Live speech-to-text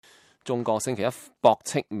中國星期一駁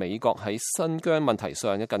斥美國喺新疆問題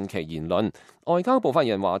上嘅近期言論。外交部發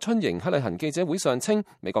言人華春瑩喺例行記者會上稱，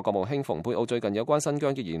美國國務卿蓬佩奧最近有關新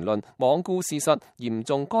疆嘅言論罔顧事實，嚴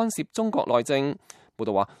重干涉中國內政。報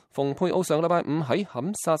道話，蓬佩奧上個禮拜五喺堪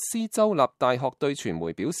薩斯州立大學對傳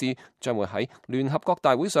媒表示，將會喺聯合國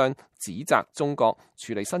大會上指責中國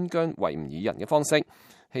處理新疆維吾爾人嘅方式，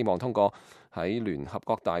希望通過喺聯合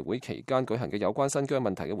國大會期間舉行嘅有關新疆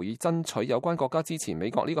問題嘅會議，爭取有關國家支持美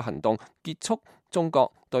國呢個行動，結束中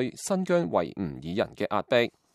國對新疆維吾爾人嘅壓迫。